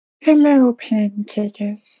Hello,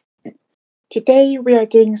 pancakes. Today we are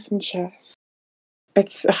doing some chess.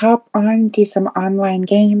 Let's hop on to some online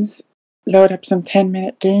games, load up some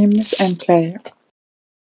 10-minute games, and play.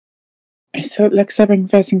 So it looks like I'm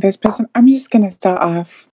facing this person. I'm just gonna start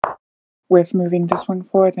off with moving this one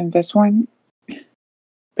forward and this one,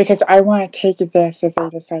 because I want to take this if they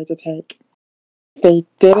decide to take. They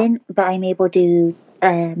didn't, but I'm able to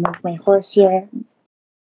move my horse here,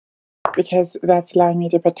 because that's allowing me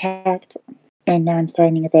to protect, and now I'm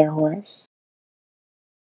threatening their horse.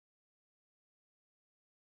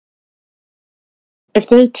 If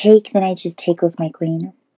they take, then I just take with my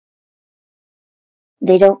queen.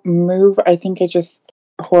 They don't move, I think they just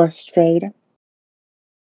horse trade.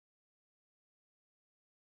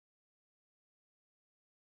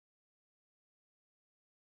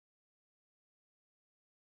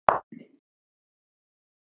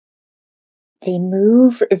 They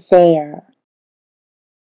move there.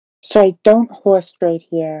 So I don't horse trade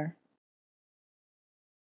here.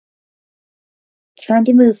 Trying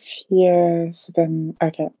to move here, so then,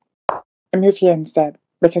 okay. I move here instead,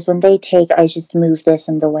 because when they take, I just move this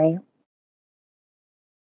in the way.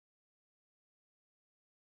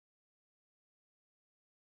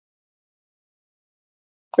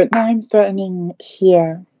 But now I'm threatening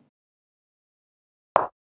here.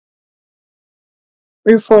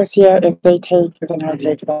 Move force here, if they take, then I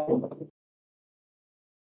take them.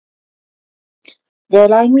 They're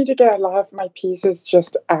allowing me to get a lot of my pieces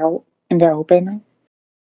just out in the open.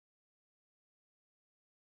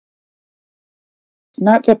 It's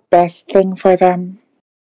not the best thing for them.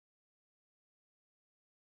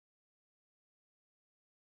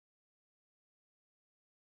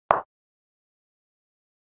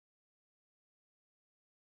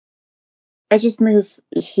 I just move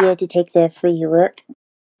here to take their free rook,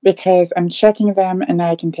 because I'm checking them and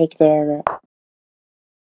I can take their rook.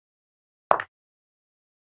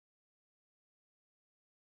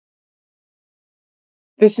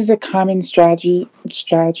 This is a common strategy,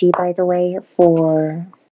 by the way, for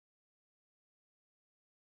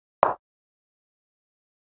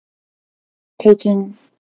taking.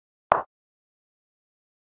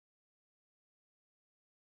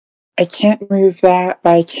 I can't move that,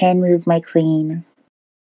 but I can move my queen.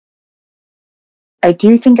 I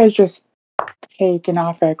do think I just take and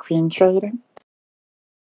offer a queen trade.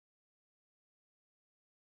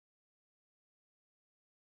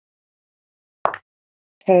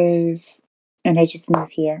 And I just move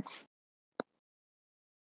here.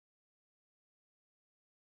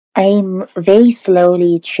 I'm very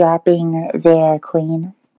slowly trapping their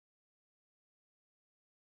queen.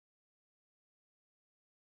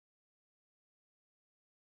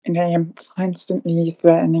 And I am constantly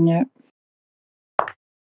threatening it.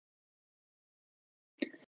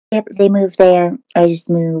 Yep, they move there. I just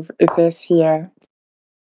move this here.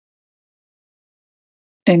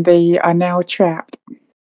 And they are now trapped.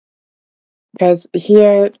 Because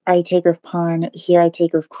here I take with pawn, here I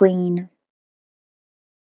take with queen.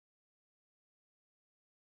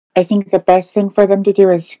 I think the best thing for them to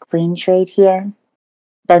do is queen trade here.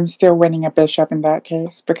 But I'm still winning a bishop in that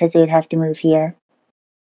case, because they'd have to move here.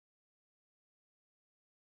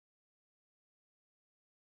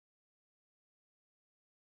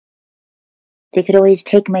 They could always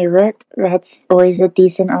take my rook. That's always a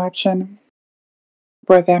decent option.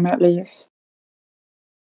 For them, at least.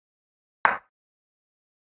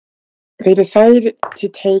 They decided to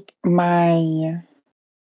take my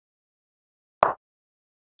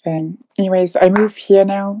thing. Anyways, I move here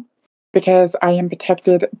now, because I am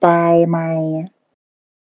protected by my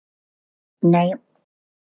knight.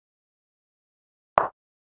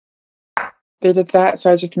 They did that,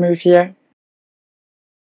 so I just move here.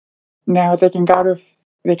 Now they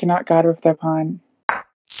cannot guard with their pawn.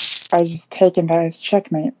 I just taken that as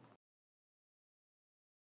checkmate.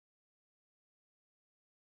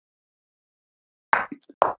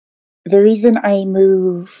 The reason I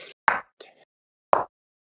moved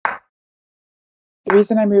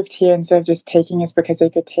here instead of just taking is because they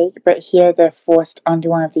could take, but here they're forced onto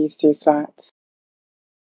one of these two slots.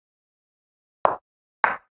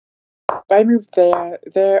 If I moved there,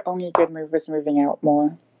 their only good move was moving out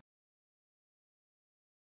more.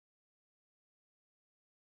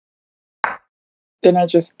 Then I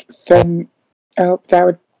just threaten. Oh, that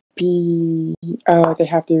would be. Oh, they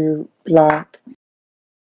have to block.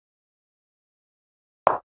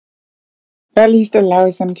 That at least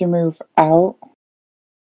allows them to move out.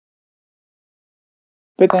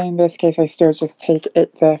 But then in this case, I still just take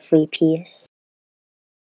it the free piece.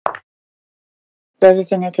 The other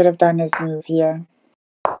thing I could have done is move here.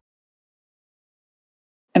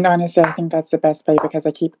 And And honestly, I think that's the best play because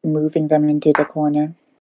I keep moving them into the corner.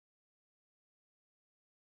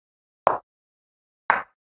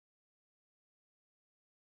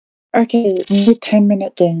 Okay, new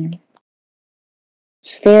 10-minute game.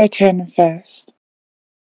 It's their turn first.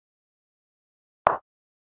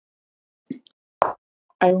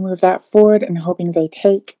 I will move that forward and hoping they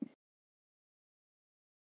take.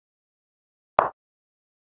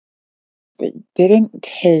 They didn't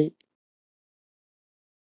take.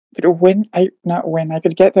 But I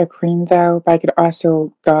could get their queen though, but I could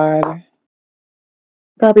also guard.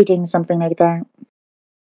 Probably doing something like that.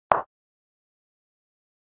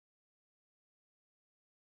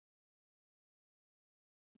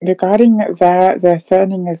 Regarding that, they're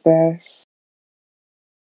threatening this.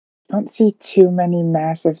 I don't see too many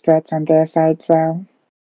massive threats on their side though.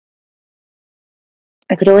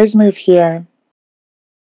 I could always move here.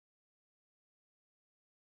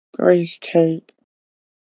 Always take.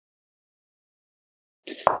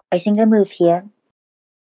 I think I move here.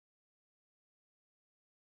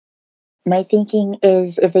 My thinking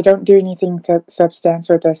is if they don't do anything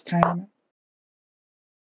substantial this time,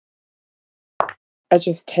 I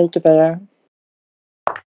just take there.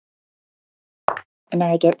 And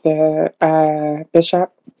I get the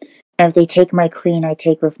bishop. And if they take my queen, I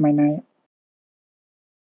take with my knight.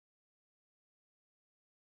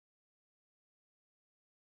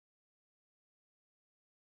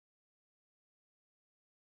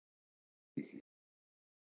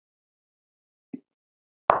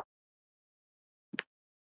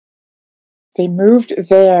 They moved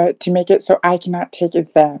there to make it so I cannot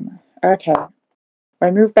take them. Okay.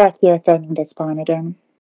 I move back here, threatening to spawn again.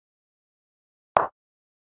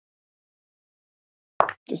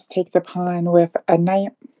 Just take the pawn with a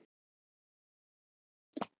knight.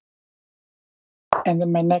 And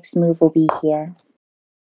then my next move will be here.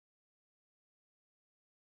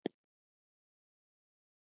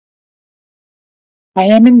 I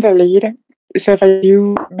am in the lead, so if I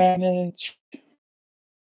do manage,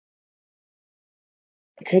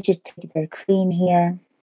 I could just take the queen here.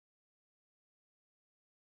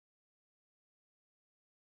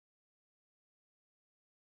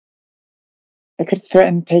 I could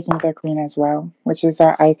threaten taking the queen as well, which is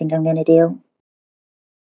what I think I'm going to do.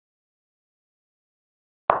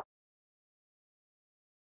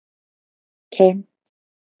 Okay.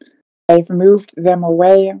 I've moved them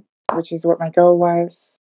away, which is what my goal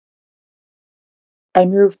was. I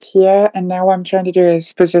moved here, and now what I'm trying to do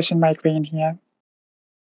is position my queen here.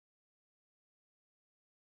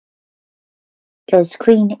 Because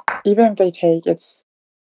queen, even if they take, it's...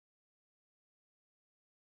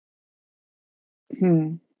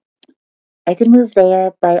 I could move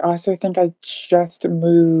there, but I also think I just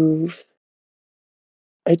move...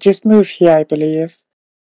 I just move here, I believe,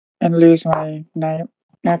 and lose my knight.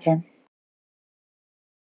 Okay.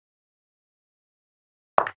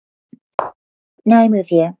 Now I move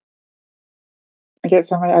here. I get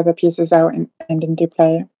some of my other pieces out and into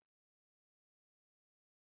play.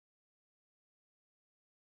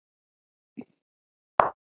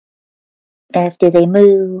 After they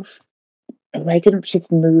move... Oh, I could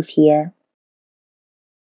just move here.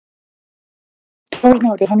 Oh, wait,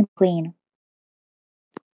 no, they hung the queen.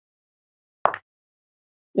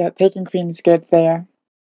 Yeah, taking queen's good there.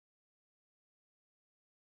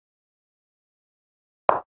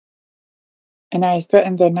 And I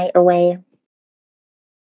threaten the knight away.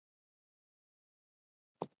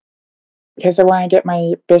 Because I want to get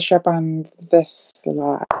my bishop on this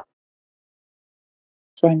slot.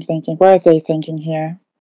 So I'm thinking, what are they thinking here?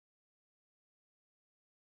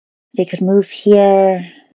 They could move here.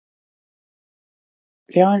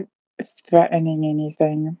 They aren't threatening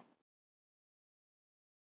anything.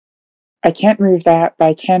 I can't move that, but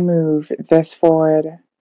I can move this forward.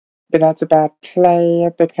 But that's a bad play,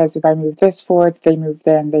 because if I move this forward, they move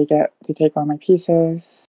there and they take all my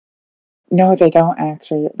pieces. No, they don't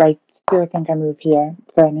actually. I still think I move here,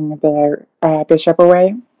 threatening their bishop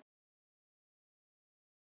away.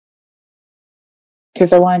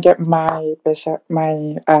 Because I want to get my bishop,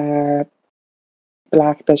 my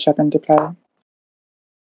black bishop into play.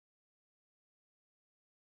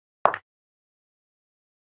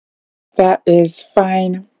 That is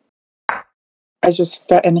fine. I just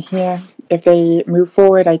threaten here. If they move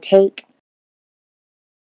forward, I take.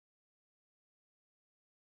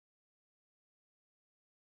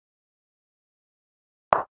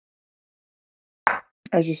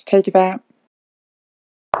 I just take that.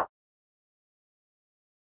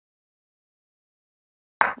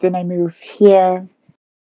 Then I move here.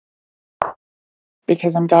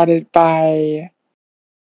 Because I'm guarded by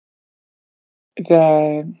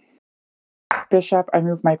the bishop. I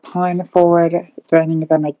move my pawn forward, threatening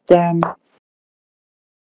them again.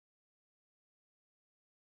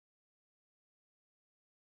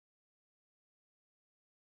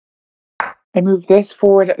 I move this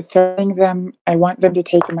forward, threatening them. I want them to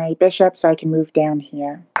take my bishop so I can move down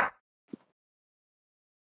here.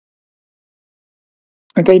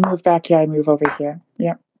 If they move back here, I move over here.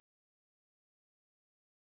 Yep.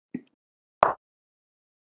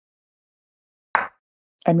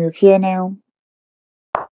 I move here now.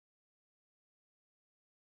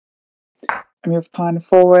 I move pawn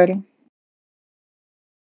forward.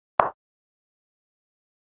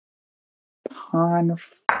 Pawn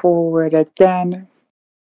forward again.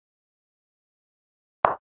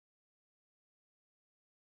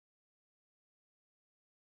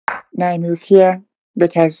 Now I move here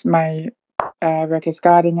because my rook is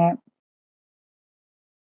guarding it.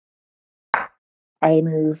 I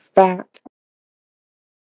move back.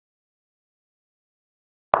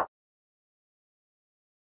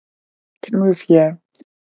 Can move here.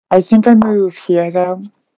 I think I move here though.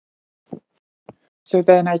 So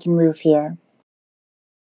then I can move here.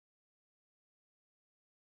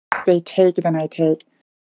 They take, then I take.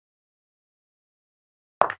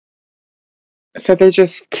 So they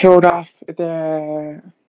just killed off the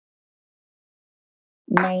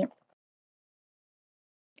knight.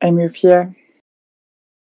 I move here.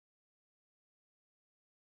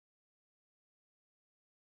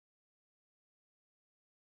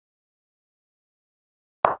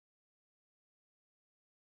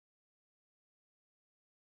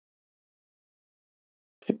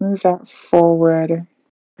 Could move that forward.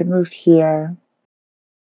 Could move here.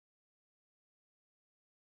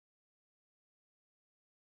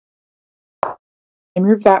 I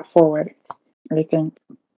move that forward, I think.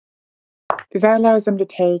 Because that allows them to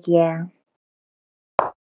take, yeah.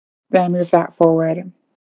 Then I move that forward.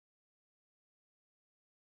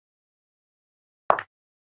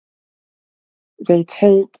 They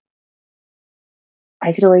take.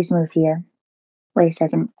 I could always move here. Wait a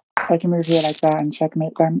second. I can move here like that and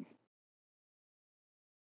checkmate them.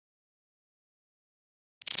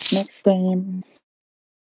 Next game,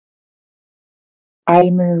 I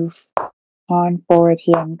move on forward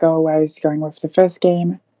here and go where I was going with the first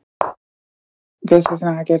game. This is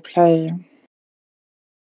not a good play.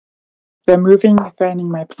 They're moving,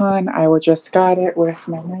 threatening my pawn. I will just guard it with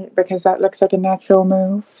my knight because that looks like a natural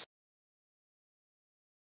move.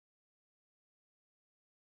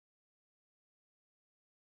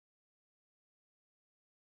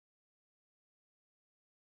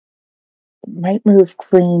 Might move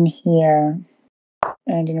queen here,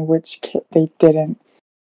 and in which case they didn't.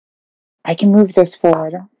 I can move this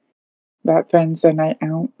forward. That threatens the knight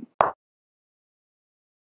out.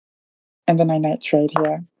 And then I knight trade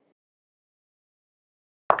here.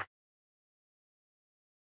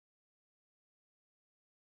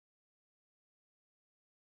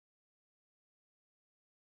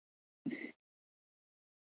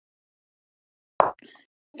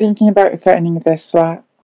 Thinking about threatening this slot.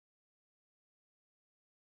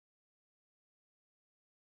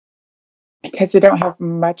 Because you don't have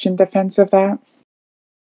much in defense of that.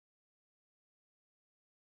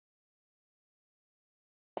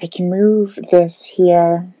 I can move this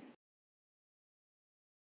here.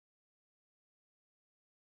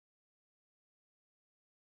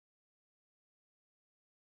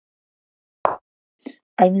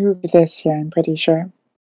 I move this here, I'm pretty sure.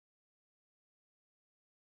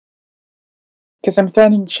 Because I'm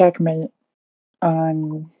threatening checkmate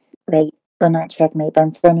on, right, or not checkmate, but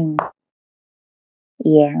I'm threatening,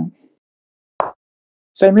 yeah.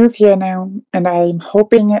 So I move here now, and I'm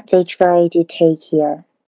hoping that they try to take here.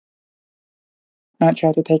 Not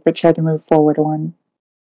try to take, but try to move forward one.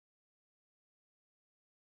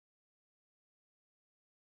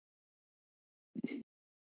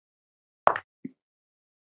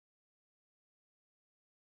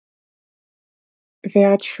 They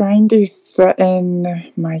are trying to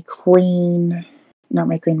threaten my queen, not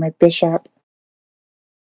my queen, my bishop.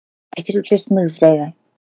 I could have just moved there.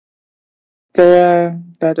 There,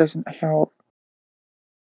 that doesn't help.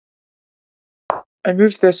 I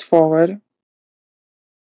move this forward.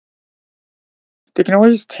 They can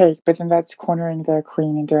always take, but then that's cornering their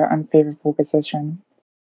queen into an unfavorable position.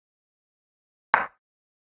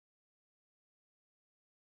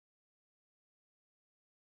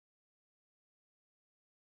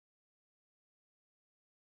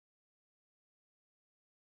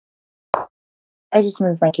 I just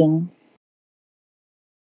move my king.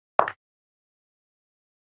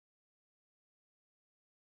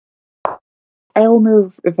 I will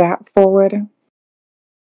move that forward.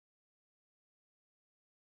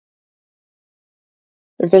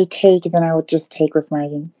 If they take, then I would just take with my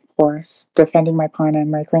horse, defending my pawn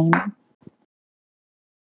and my queen.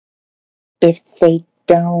 If they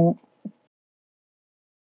don't...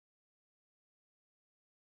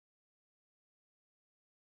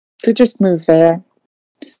 Could just move there.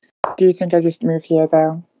 Do you think I just move here,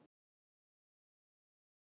 though?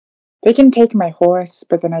 They can take my horse,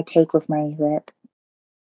 but then I take with my rook.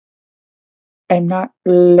 I'm not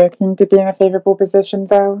looking to be in a favorable position,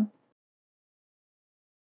 though.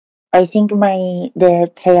 I think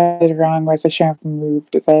the play I did wrong was I should have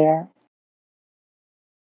moved there.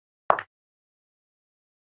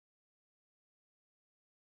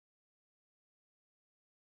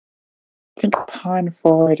 I think pawn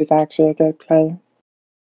forward is actually a good play.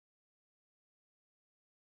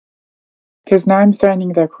 Because now I'm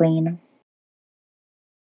threatening their queen.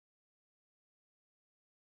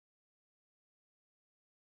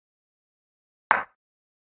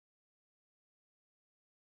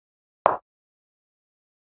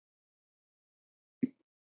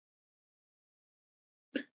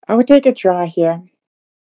 I would take a draw here.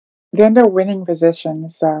 They're in the winning position,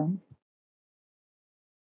 so...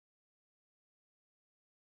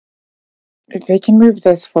 If they can move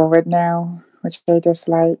this forward now, which I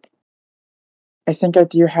dislike, I think I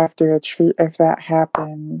do have to retreat if that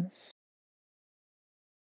happens.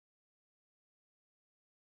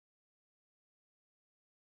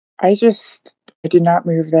 I do not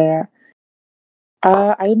move there.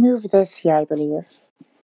 I move this here, I believe.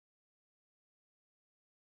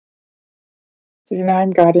 So now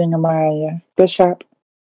I'm guarding my bishop.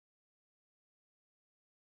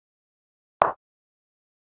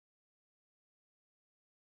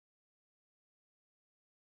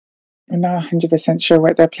 I'm not 100% sure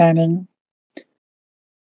what they're planning.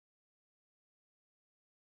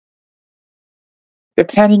 They're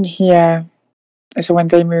planning here, so when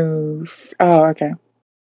they move... Oh, okay.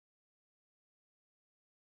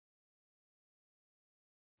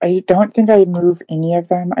 I don't think I move any of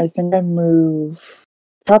them. I think I move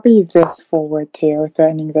probably this forward too,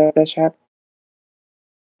 threatening their bishop.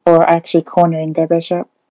 Or actually cornering their bishop.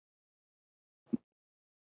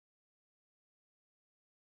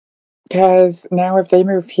 Because now if they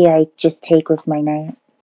move here, I just take with my knight.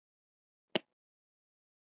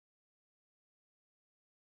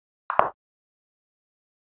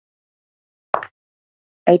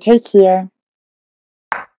 I take here.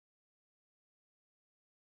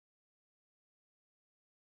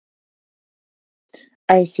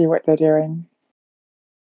 I see what they're doing.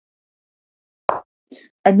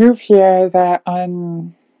 I move here, that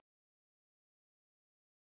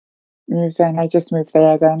moves in. I just move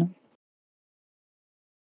there then.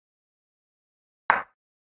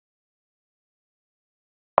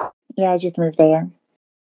 Yeah, I just move there.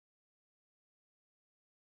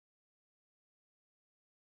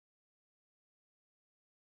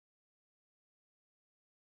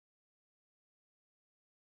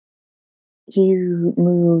 You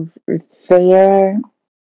move there.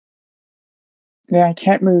 Yeah, I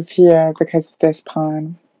can't move here because of this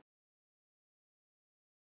pawn.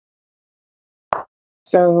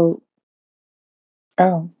 So,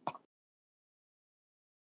 oh.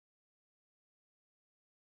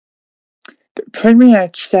 Put me a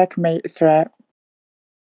checkmate threat.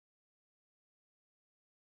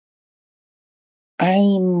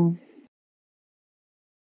 I'll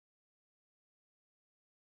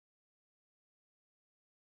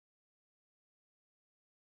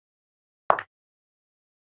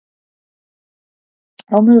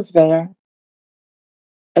move there.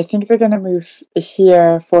 I think they're gonna move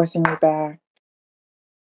here, forcing me back.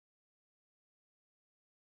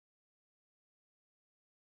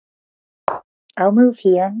 I'll move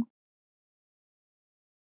here.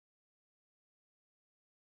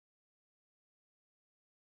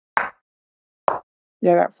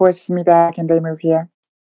 Yeah, that forces me back and they move here.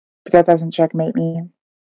 But that doesn't checkmate me.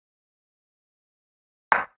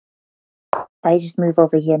 I just move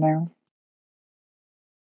over here now.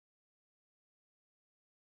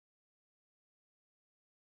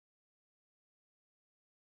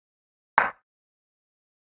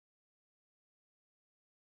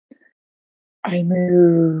 I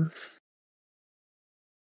move.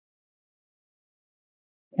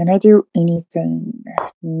 Can I do anything?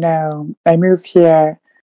 No. I move here.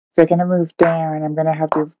 They're gonna move down. I'm gonna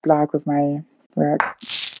have to block with my rook.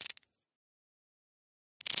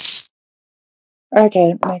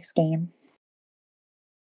 Okay, next game.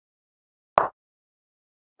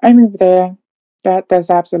 I move there. That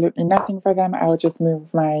does absolutely nothing for them. I will just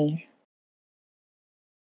move my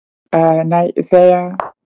knight there.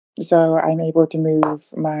 So I'm able to move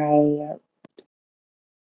my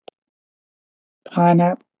Pawn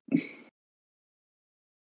up.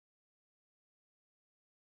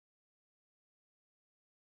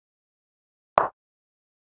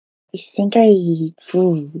 I think I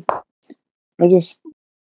just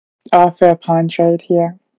offer a pawn trade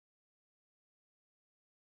here.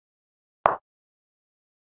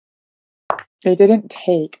 They didn't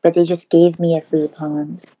take, but they just gave me a free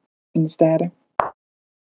pawn instead.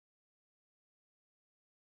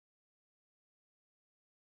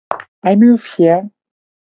 I move here,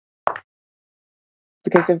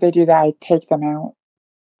 because if they do that, I take them out.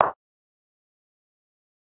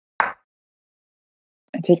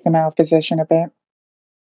 I take them out of position a bit.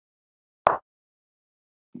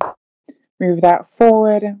 Move that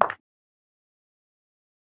forward.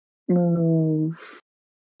 Move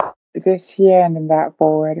this here and then that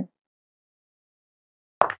forward.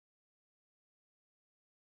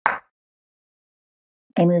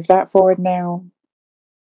 I move that forward now.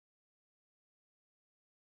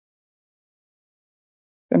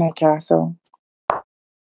 Then I castle.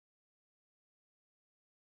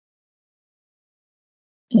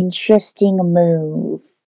 Interesting move.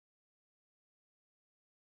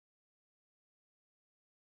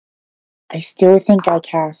 I still think I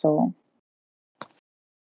castle.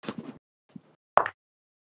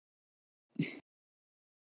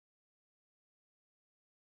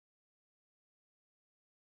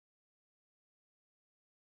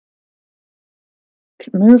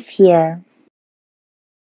 Move here.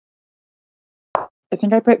 I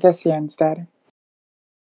think I put this here instead.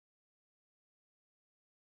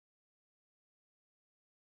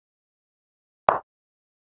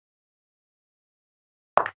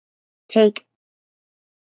 Take.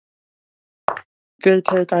 They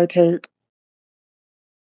take, I take.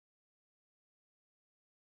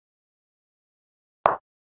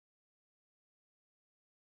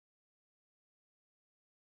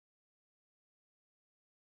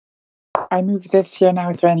 I move this here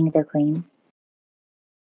now, threatening their queen.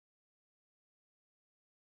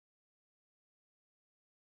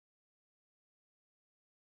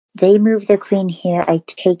 They move the queen here. I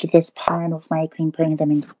take this pawn with my queen, putting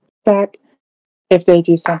them into check. If they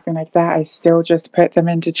do something like that, I still just put them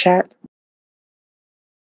into check.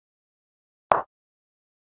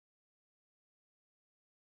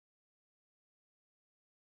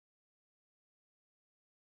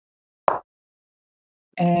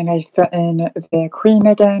 And I threaten their queen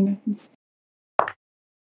again.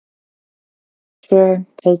 Sure,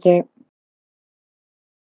 take it.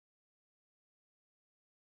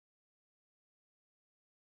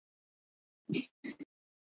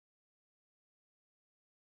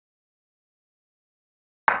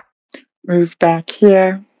 Move back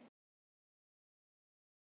here.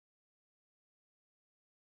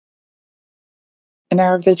 And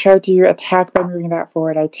now if they try to attack by moving that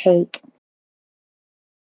forward, I take.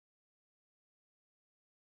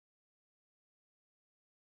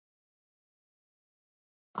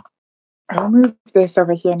 I'll move this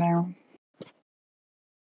over here now.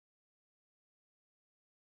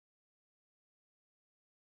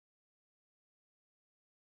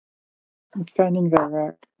 I'm threatening the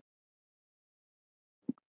rook.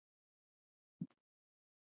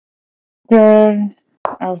 Sure,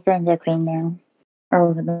 I'll threaten the queen now.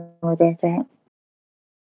 Oh, no, that's that.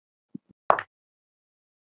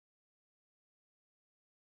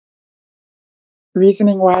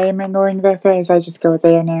 Reasoning why I'm ignoring the threat is I just go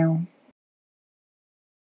there now.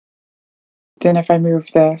 Then if I move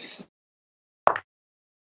this,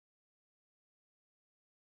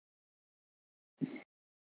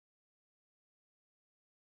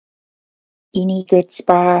 any good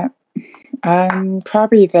spot,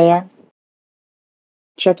 probably there.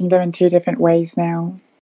 Checking them in two different ways now.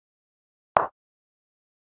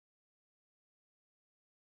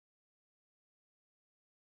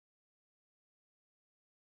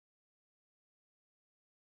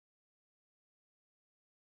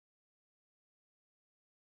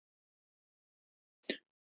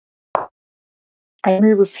 I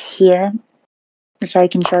move here, so I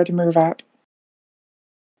can try to move up.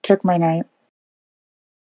 Took my knight.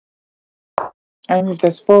 I move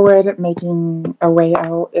this forward, making a way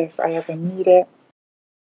out if I ever need it.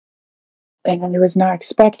 And I was not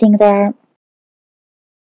expecting that.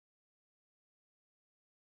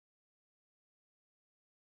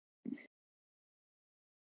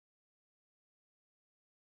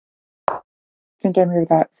 I think I moved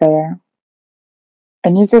that there. I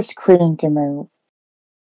need this queen to move.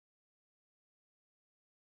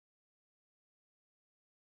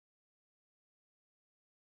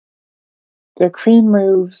 The queen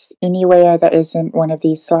moves anywhere that isn't one of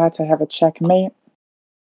these slots. I have a checkmate.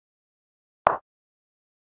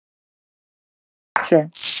 Sure.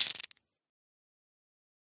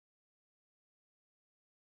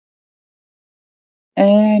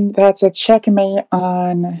 And that's a checkmate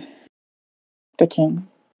on the king.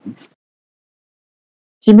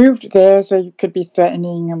 He moved there so you could be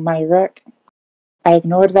threatening my rook. I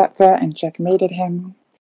ignored that threat and checkmated him.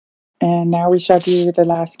 And now we shall do the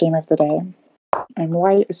last game of the day. I'm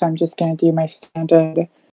white, so I'm just going to do my standard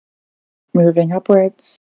moving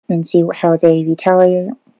upwards and see how they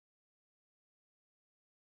retaliate.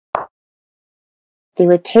 They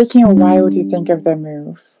were taking a while to think of their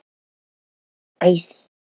move. I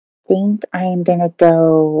think I'm going to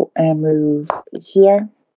go and move here.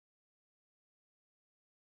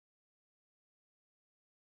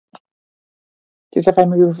 Because if I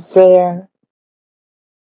move there,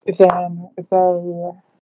 then they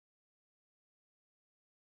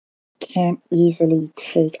can't easily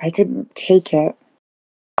take. I couldn't take it.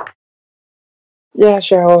 Yeah,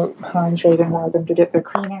 sure, I'll pawn trade and allow them to get their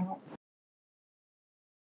queen out.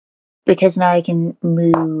 Because now I can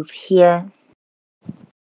move here.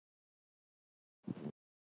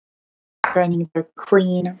 Threatening the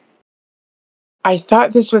queen. I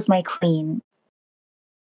thought this was my queen.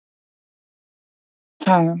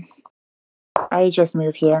 Huh. I just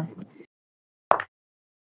move here.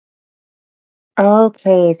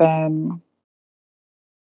 Okay, then.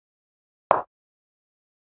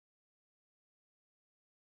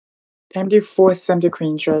 Time to force them to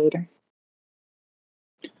queen trade.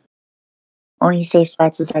 Only safe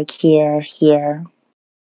spots is like here, here.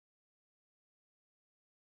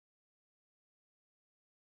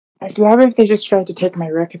 I'd love if they just tried to take my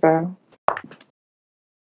rook, though.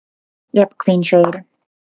 Yep, queen trade.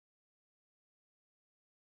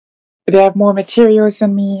 They have more materials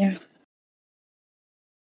than me.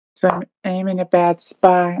 So I'm in a bad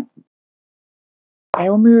spot.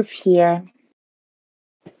 I will move here.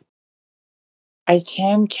 I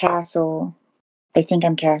can castle. I think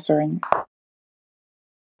I'm castling.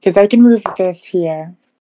 Because I can move this here.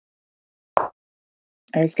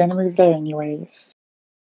 I was gonna move there anyways.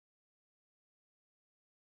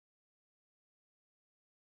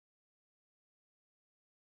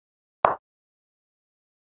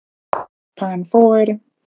 Pawn forward.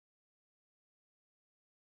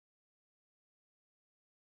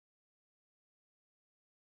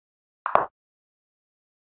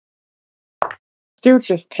 Still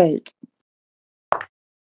just take.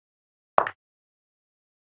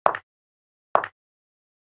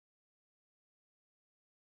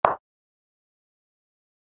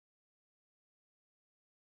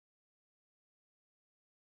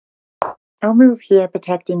 I'll move here,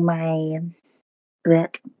 protecting my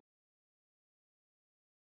rook.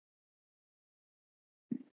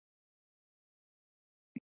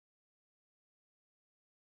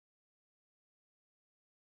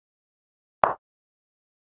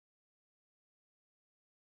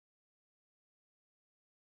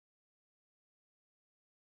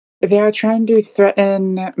 They are trying to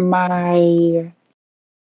threaten my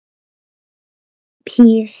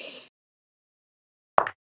piece.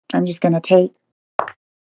 I'm just gonna take.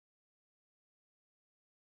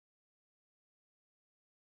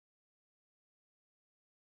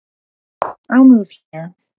 I'll move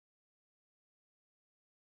here.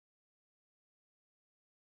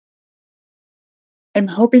 I'm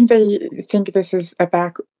hoping they think this is a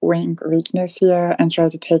back wing weakness here and try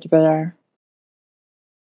to take there.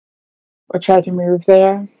 Or try to move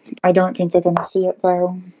there. I don't think they're gonna see it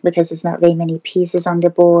though, because there's not very many pieces on the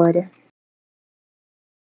board.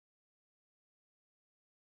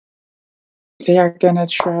 They are gonna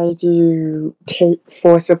try to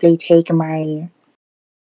forcibly take my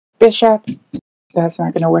bishop. That's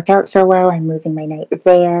not gonna work out so well. I'm moving my knight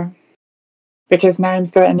there. Because now I'm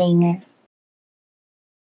threatening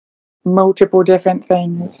multiple different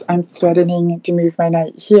things. I'm threatening to move my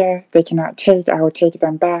knight here. They cannot take. I will take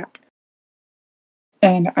them back.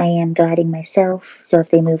 And I am guarding myself. So if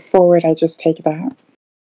they move forward, I just take that.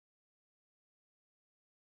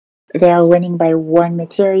 They are winning by one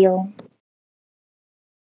material.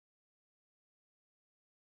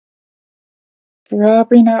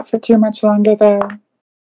 Probably not for too much longer, though.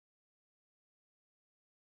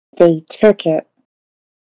 They took it.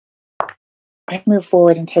 I move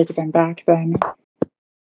forward and take them back then.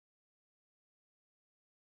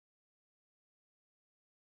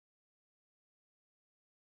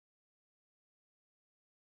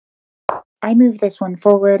 I move this one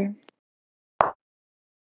forward.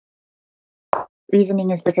 Reasoning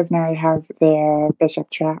is because now I have their bishop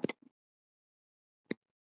trapped.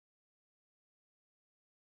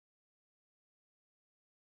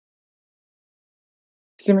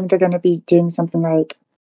 Assuming they're going to be doing something like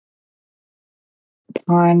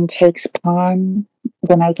pawn takes pawn,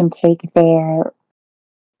 then I can take their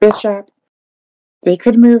bishop. They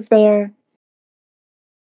could move there.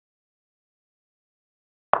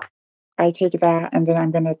 I take that, and then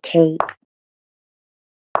I'm gonna take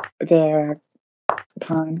their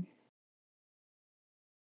pawn.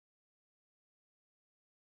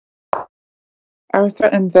 I will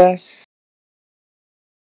threaten this.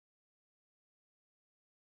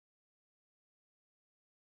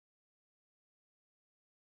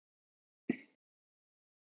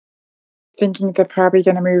 Thinking they're probably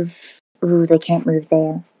gonna move. Ooh, they can't move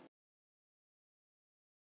there.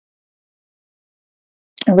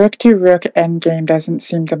 A rook to rook endgame doesn't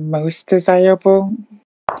seem the most desirable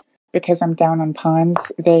because I'm down on pawns.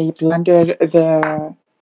 They blundered the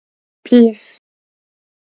piece.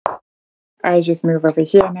 I just move over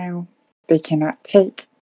here now. They cannot take.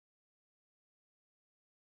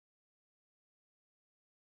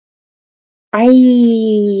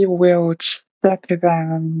 I will check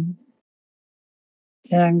them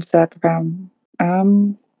and check them.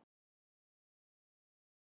 I'll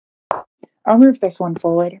move this one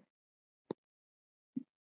forward.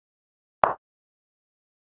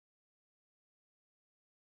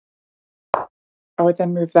 I would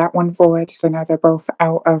then move that one forward, so now they're both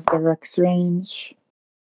out of the rook's range.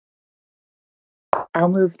 I'll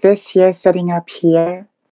move this here, setting up here,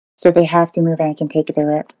 so they have to move and I can take the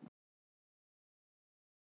rook.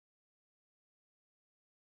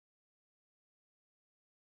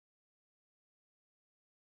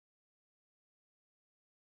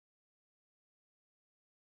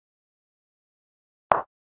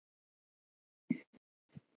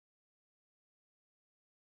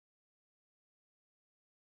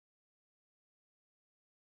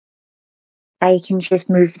 I can just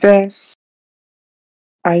move this.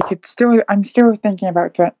 I'm still thinking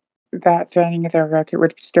about that threatening the rook. It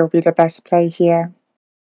would still be the best play here.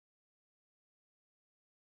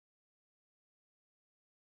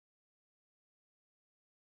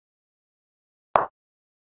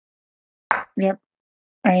 Yep.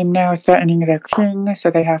 I am now threatening the king,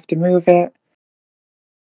 so they have to move it.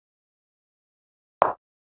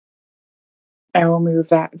 I will move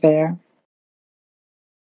that there.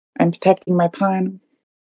 I'm protecting my pawn.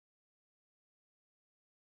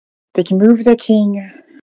 They can move the king.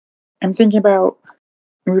 I'm thinking about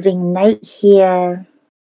moving knight here.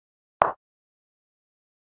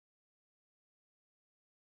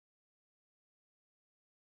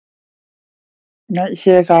 Knight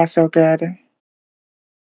here is also good. If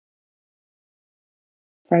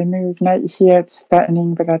I move knight here, it's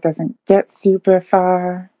threatening, but that doesn't get super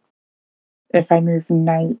far. If I move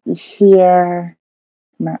knight here,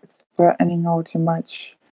 not threatening all too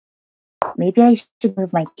much. Maybe I should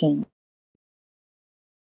move my king.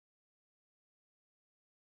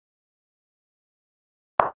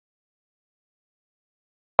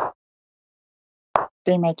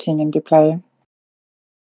 Bring my king into play.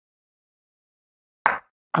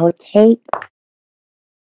 I'll take.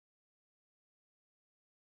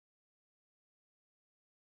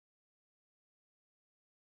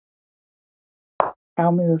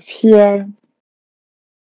 I'll move here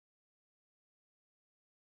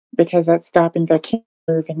because that's stopping the king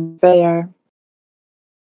moving there.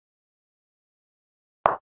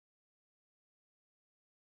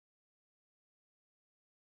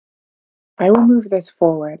 I will move this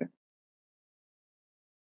forward.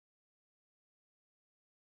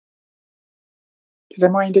 Because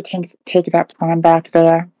I'm going to take that pawn back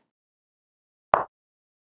there.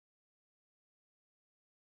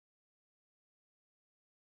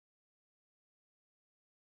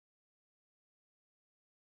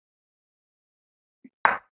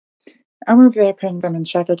 I'll move there, putting them in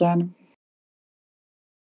check again.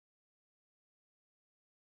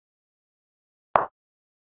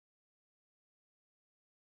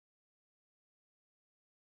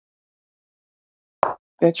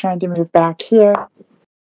 They're trying to move back here.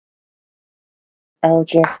 I'll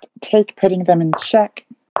just take, putting them in check.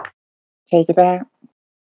 Take that.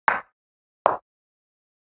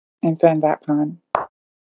 And then that pawn.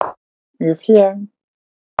 Move here.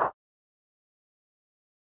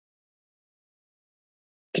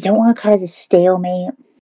 I don't want to cause a stalemate.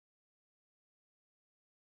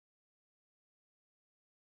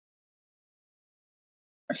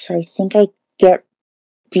 So I think I get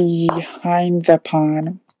behind the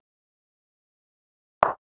pawn.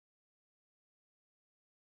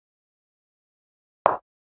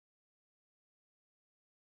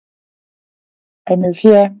 I move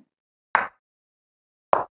here.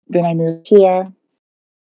 Then I move here.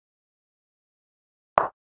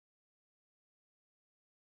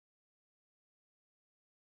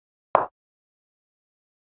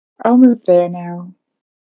 I'll move there now.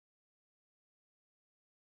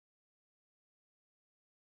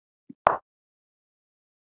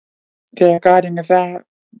 They're guarding that,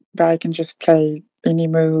 but I can just play any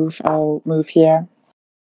move. I'll move here.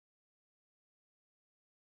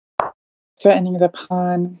 Threatening the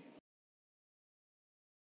pawn.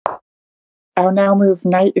 I'll now move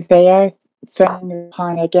knight there, threatening the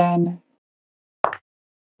pawn again.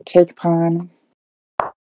 Take pawn.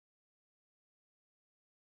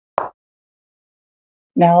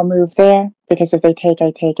 Now I'll move there, because if they take,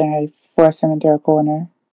 I take, and I force them into a corner.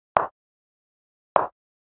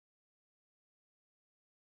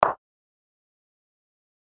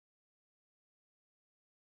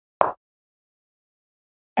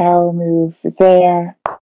 I'll move there.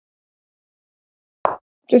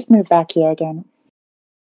 Just move back here again.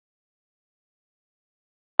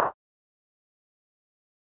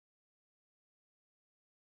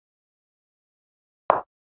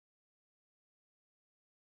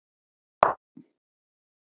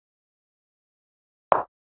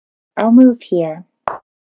 I'll move here.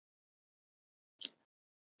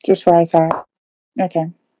 Just where I thought. Okay.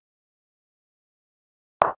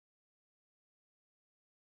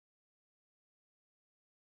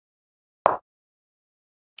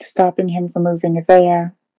 Stopping him from moving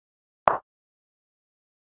there.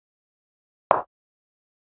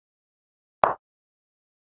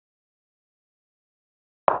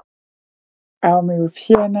 I'll move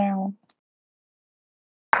here now.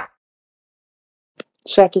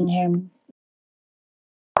 Checking him.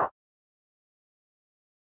 I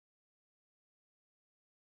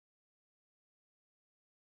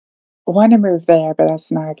want to move there, but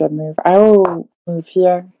that's not a good move. I will move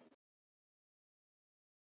here.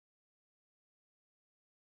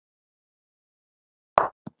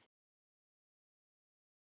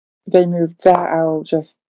 They moved that. I'll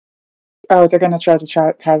just. Oh, they're gonna try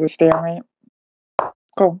to cause a stalemate.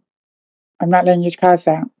 Cool. I'm not letting you cause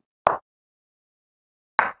that.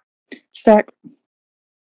 Check.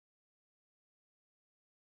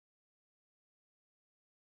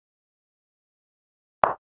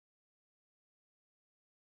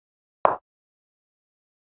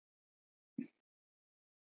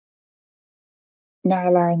 Not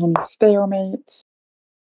allowing any stalemates.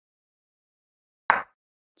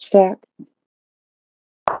 Check.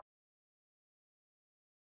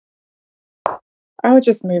 I'll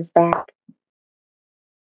just move back.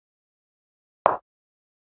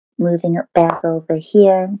 Moving it back over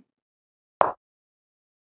here.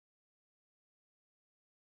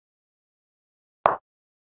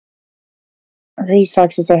 Really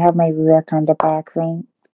sucks is I have my rook on the back rank.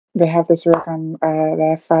 They have this rook on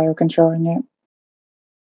the file controlling it.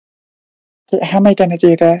 Okay, how am I gonna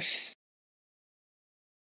do this?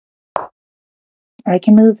 I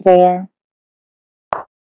can move there.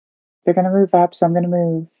 They're gonna move up, so I'm gonna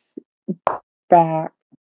move back.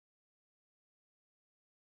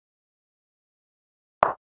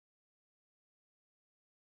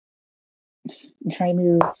 I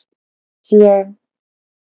move here.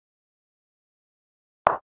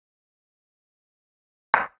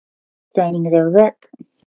 Finding their rook.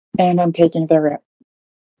 And I'm taking their rook.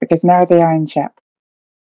 Because now they are in check.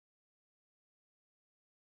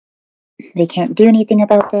 They can't do anything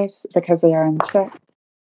about this because they are in check.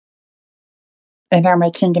 And now my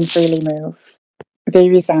king can freely move. They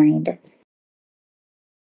resigned.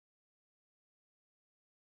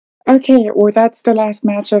 Okay, well that's the last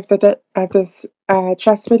match of this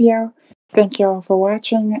chess video. Thank you all for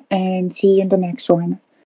watching, and see you in the next one.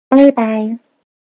 Bye bye.